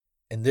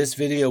In this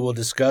video, we'll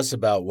discuss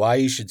about why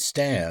you should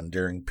stand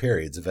during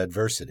periods of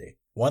adversity.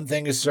 One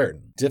thing is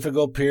certain,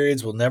 difficult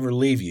periods will never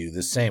leave you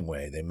the same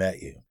way they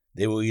met you.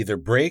 They will either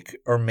break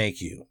or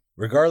make you.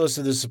 Regardless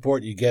of the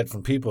support you get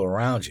from people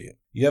around you,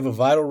 you have a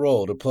vital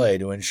role to play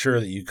to ensure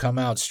that you come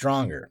out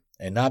stronger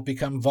and not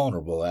become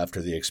vulnerable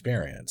after the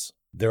experience.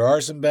 There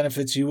are some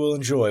benefits you will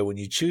enjoy when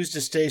you choose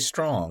to stay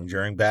strong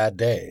during bad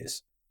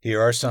days.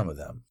 Here are some of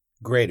them.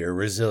 Greater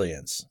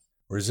resilience.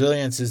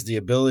 Resilience is the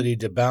ability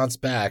to bounce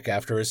back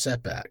after a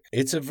setback.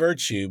 It's a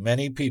virtue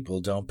many people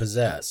don't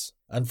possess.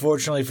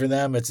 Unfortunately for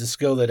them, it's a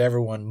skill that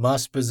everyone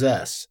must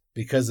possess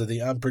because of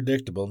the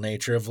unpredictable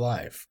nature of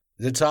life.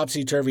 The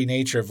topsy-turvy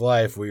nature of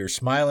life, where you're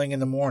smiling in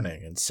the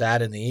morning and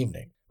sad in the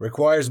evening,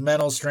 requires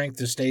mental strength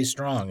to stay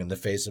strong in the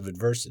face of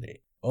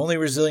adversity. Only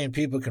resilient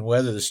people can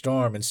weather the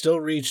storm and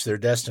still reach their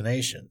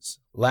destinations.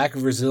 Lack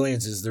of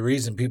resilience is the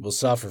reason people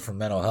suffer from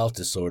mental health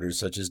disorders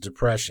such as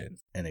depression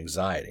and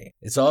anxiety.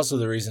 It's also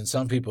the reason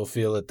some people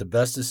feel that the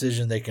best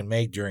decision they can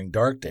make during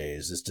dark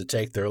days is to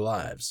take their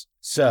lives.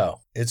 So,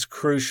 it's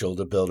crucial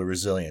to build a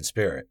resilient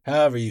spirit.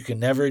 However, you can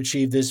never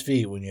achieve this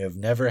feat when you have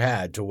never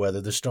had to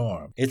weather the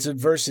storm. It's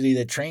adversity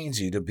that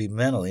trains you to be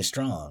mentally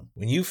strong.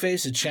 When you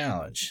face a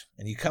challenge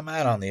and you come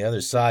out on the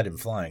other side in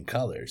flying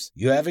colors,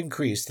 you have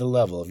increased the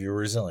level of your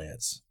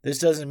resilience. This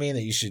doesn't mean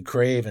that you should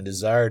crave and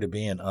desire to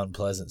be in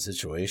unpleasant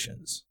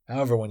situations.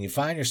 However, when you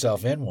find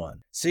yourself in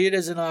one, see it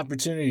as an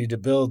opportunity to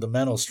build the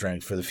mental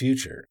strength for the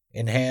future.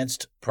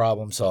 Enhanced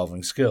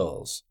problem-solving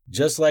skills.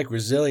 Just like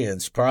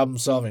resilience,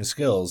 problem-solving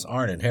skills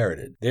aren't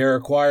inherited. They are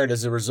acquired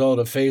as a result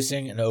of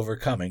facing and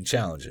overcoming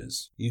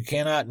challenges. You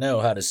cannot know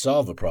how to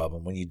solve a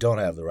problem when you don't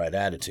have the right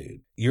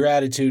attitude. Your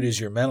attitude is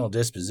your mental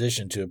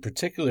disposition to a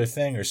particular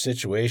thing or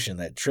situation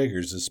that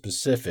triggers a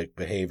specific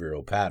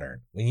behavioral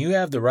pattern. When you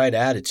have the right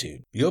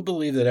attitude, you'll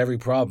believe that every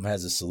problem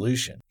has a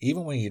solution,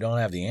 even when you don't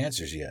have the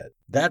answers yet.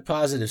 That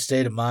positive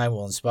state of mind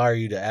will inspire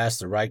you to ask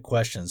the right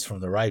questions from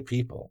the right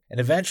people, and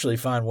eventually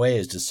find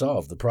ways to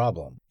solve the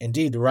problem.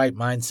 Indeed, the right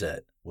mindset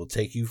will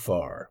take you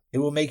far. It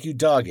will make you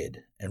dogged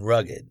and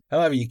rugged.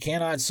 However, you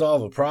cannot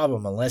solve a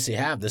problem unless you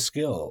have the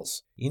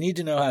skills. You need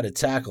to know how to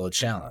tackle a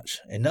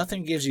challenge, and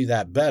nothing gives you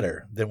that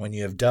better than when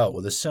you have dealt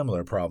with a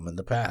similar problem in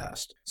the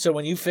past. So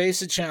when you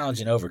face a challenge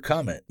and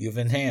overcome it, you've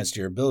enhanced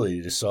your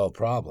ability to solve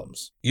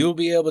problems. You will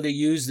be able to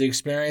use the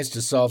experience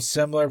to solve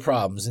similar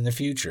problems in the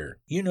future.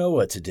 You know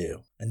what to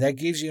do, and that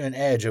gives you an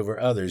edge over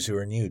others who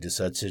are new to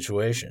such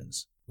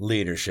situations.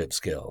 Leadership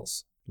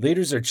skills.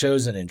 Leaders are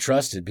chosen and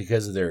trusted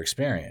because of their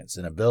experience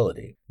and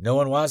ability. No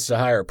one wants to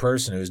hire a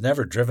person who has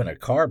never driven a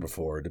car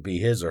before to be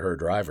his or her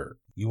driver.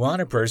 You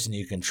want a person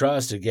you can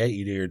trust to get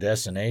you to your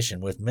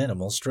destination with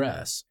minimal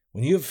stress.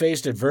 When you have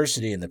faced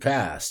adversity in the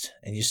past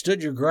and you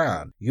stood your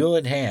ground, you'll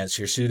enhance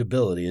your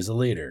suitability as a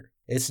leader.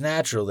 It's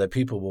natural that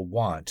people will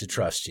want to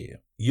trust you.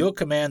 You'll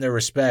command their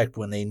respect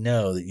when they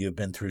know that you've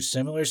been through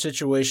similar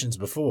situations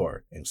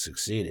before and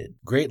succeeded.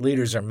 Great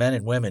leaders are men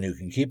and women who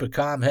can keep a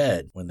calm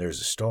head when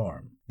there's a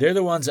storm. They're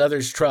the ones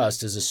others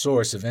trust as a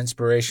source of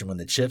inspiration when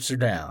the chips are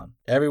down.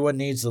 Everyone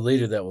needs the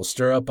leader that will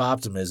stir up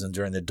optimism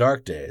during the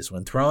dark days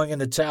when throwing in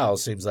the towel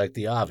seems like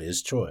the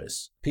obvious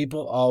choice.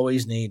 People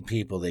always need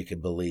people they can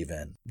believe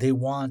in. They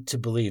want to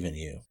believe in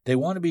you. They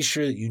want to be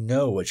sure that you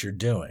know what you're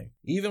doing,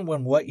 even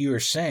when what you are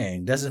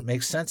saying doesn't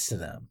make sense to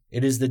them.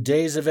 It is the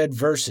days of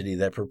adversity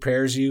that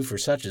prepares you for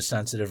such a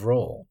sensitive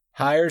role.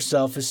 Higher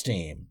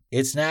self-esteem.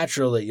 It's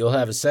natural that you'll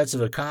have a sense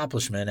of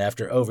accomplishment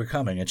after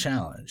overcoming a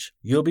challenge.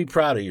 You'll be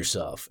proud of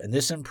yourself, and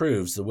this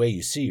improves the way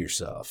you see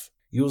yourself.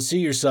 You will see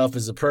yourself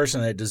as a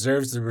person that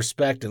deserves the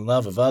respect and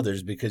love of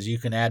others because you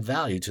can add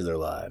value to their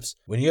lives.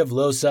 When you have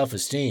low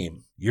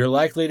self-esteem, you're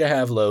likely to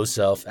have low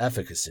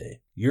self-efficacy.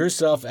 Your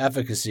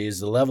self-efficacy is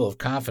the level of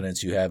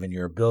confidence you have in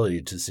your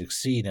ability to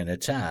succeed in a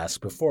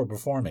task before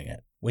performing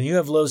it. When you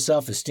have low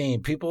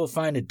self-esteem, people will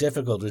find it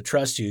difficult to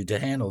trust you to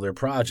handle their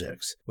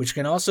projects, which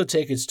can also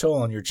take its toll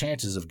on your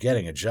chances of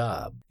getting a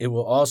job. It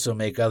will also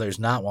make others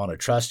not want to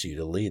trust you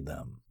to lead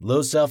them.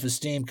 Low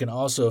self-esteem can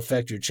also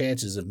affect your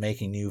chances of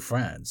making new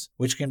friends,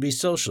 which can be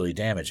socially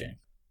damaging.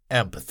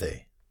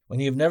 Empathy. When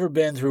you've never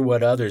been through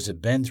what others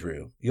have been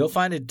through, you'll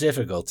find it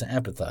difficult to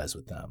empathize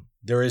with them.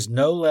 There is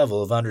no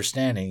level of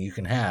understanding you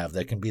can have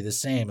that can be the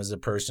same as a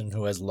person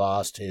who has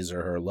lost his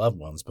or her loved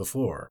ones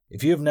before.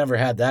 If you have never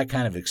had that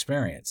kind of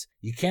experience,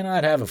 you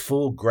cannot have a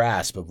full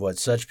grasp of what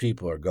such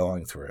people are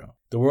going through.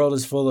 The world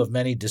is full of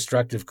many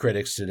destructive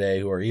critics today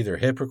who are either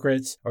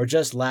hypocrites or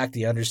just lack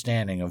the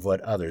understanding of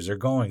what others are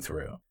going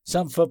through.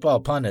 Some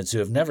football pundits who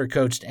have never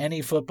coached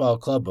any football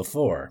club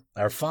before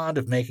are fond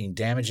of making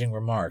damaging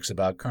remarks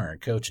about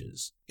current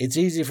coaches. It's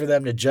easy for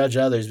them to judge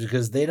others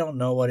because they don't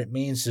know what it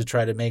means to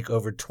try to make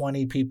over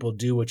 20 people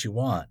do what you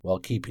want while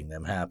keeping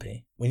them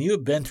happy. When you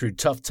have been through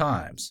tough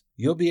times,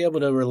 you'll be able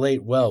to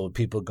relate well with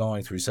people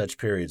going through such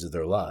periods of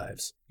their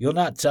lives. You'll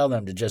not tell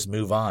them to just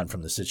move on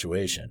from the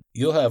situation.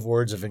 You'll have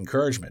words of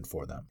encouragement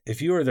for them.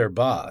 If you are their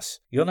boss,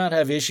 you'll not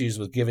have issues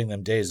with giving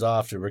them days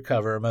off to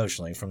recover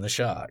emotionally from the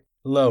shock.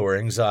 Lower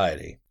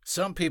anxiety.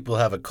 Some people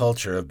have a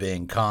culture of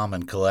being calm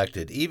and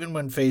collected even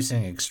when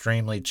facing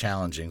extremely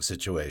challenging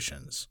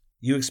situations.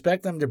 You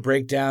expect them to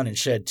break down and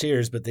shed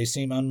tears, but they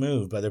seem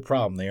unmoved by the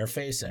problem they are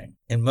facing.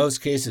 In most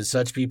cases,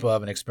 such people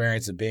have an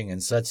experience of being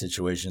in such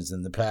situations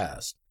in the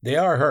past. They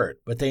are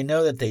hurt, but they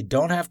know that they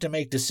don't have to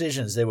make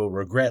decisions they will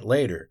regret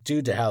later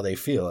due to how they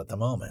feel at the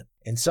moment.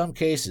 In some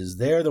cases,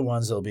 they are the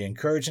ones that will be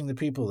encouraging the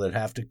people that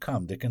have to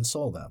come to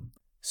console them.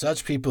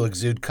 Such people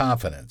exude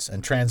confidence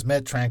and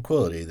transmit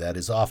tranquility that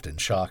is often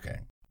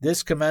shocking.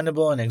 This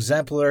commendable and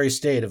exemplary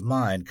state of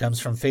mind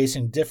comes from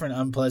facing different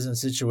unpleasant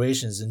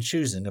situations and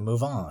choosing to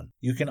move on.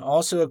 You can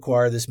also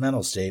acquire this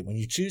mental state when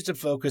you choose to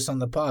focus on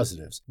the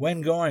positives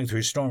when going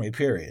through stormy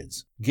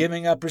periods.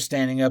 Giving up or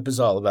standing up is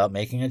all about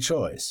making a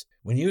choice.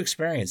 When you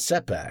experience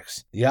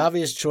setbacks, the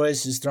obvious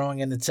choice is throwing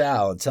in the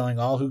towel and telling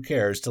all who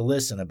cares to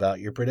listen about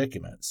your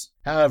predicaments.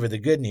 However, the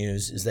good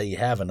news is that you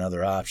have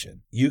another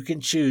option. You can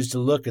choose to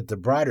look at the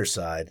brighter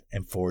side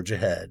and forge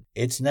ahead.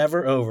 It's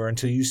never over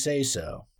until you say so.